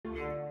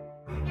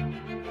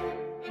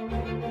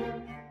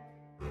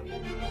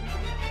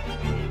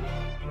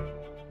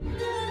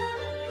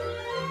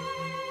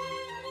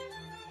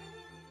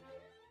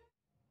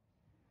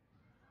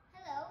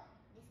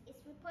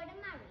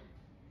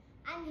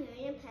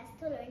has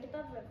to learn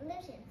about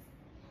revolutions.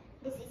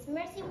 This is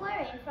Mercy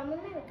Warren from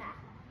America.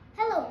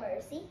 Hello,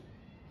 Mercy.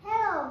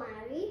 Hello,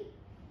 Maree.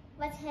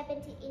 What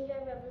happened in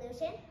your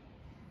revolution?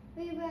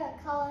 We were a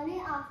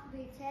colony of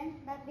Britain,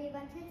 but we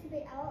wanted to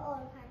be our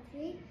own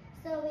country,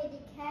 so we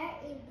declared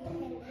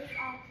independence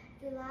on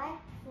July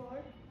 4,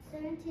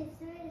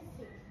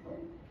 1776.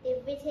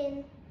 Did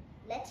Britain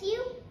let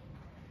you?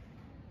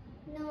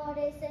 No,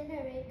 they sent a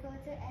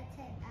redcoat to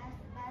attack us,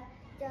 but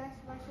George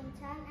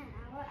Washington and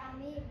our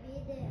army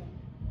beat them.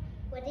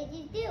 What did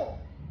you do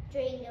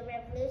during the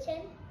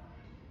revolution?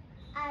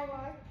 I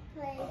wrote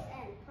plays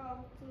and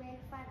poems to make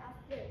fun of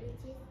the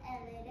British,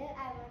 and later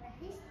I wrote a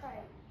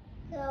history.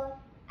 So,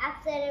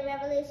 after the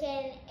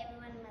revolution,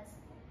 everyone was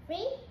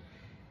free?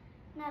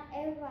 Not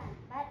everyone,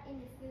 but in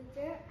the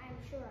future, I'm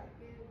sure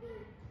there will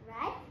be,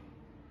 right?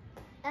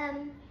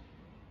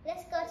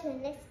 Let's go to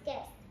the next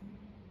guest.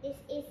 This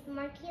is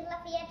Monsieur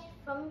Lafayette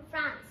from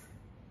France.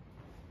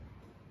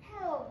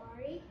 Hello,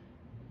 Maree.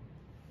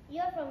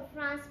 You're from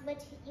France,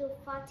 but you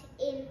fought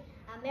in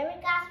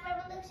America's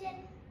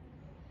revolution?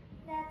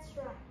 That's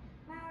right,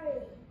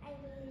 Maree. I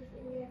believe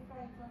in their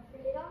fight for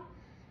freedom,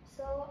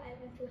 so I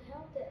went to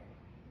help them.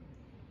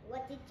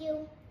 What did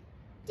you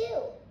do?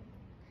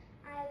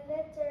 I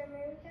led the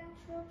American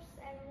troops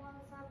and won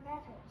some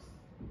battles.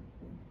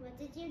 What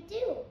did you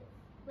do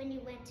when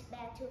you went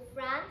back to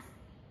France?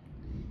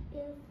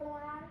 In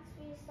France,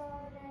 we saw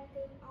that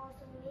things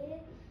also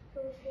needed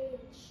to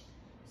change.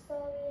 So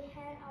we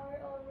had our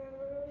own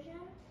revolution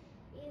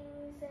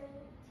in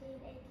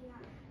 1789.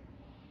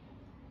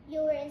 You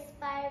were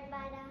inspired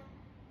by the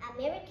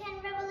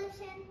American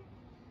Revolution?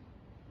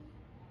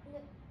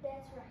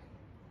 That's right.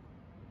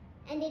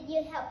 And did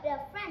you help the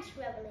French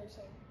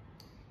Revolution?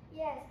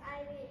 Yes,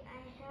 I did. I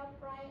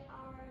helped write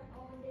our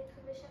own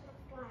Declaration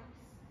of Rights.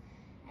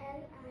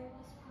 And I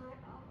was part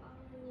of our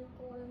new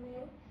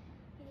government.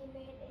 We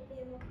made a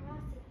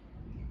democracy.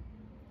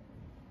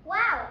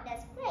 Wow,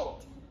 that's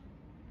great.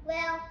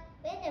 Well,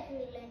 we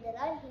definitely learned a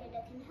lot here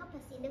that can help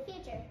us in the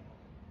future.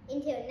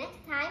 Until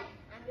next time,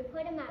 I'm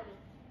reporter Maree.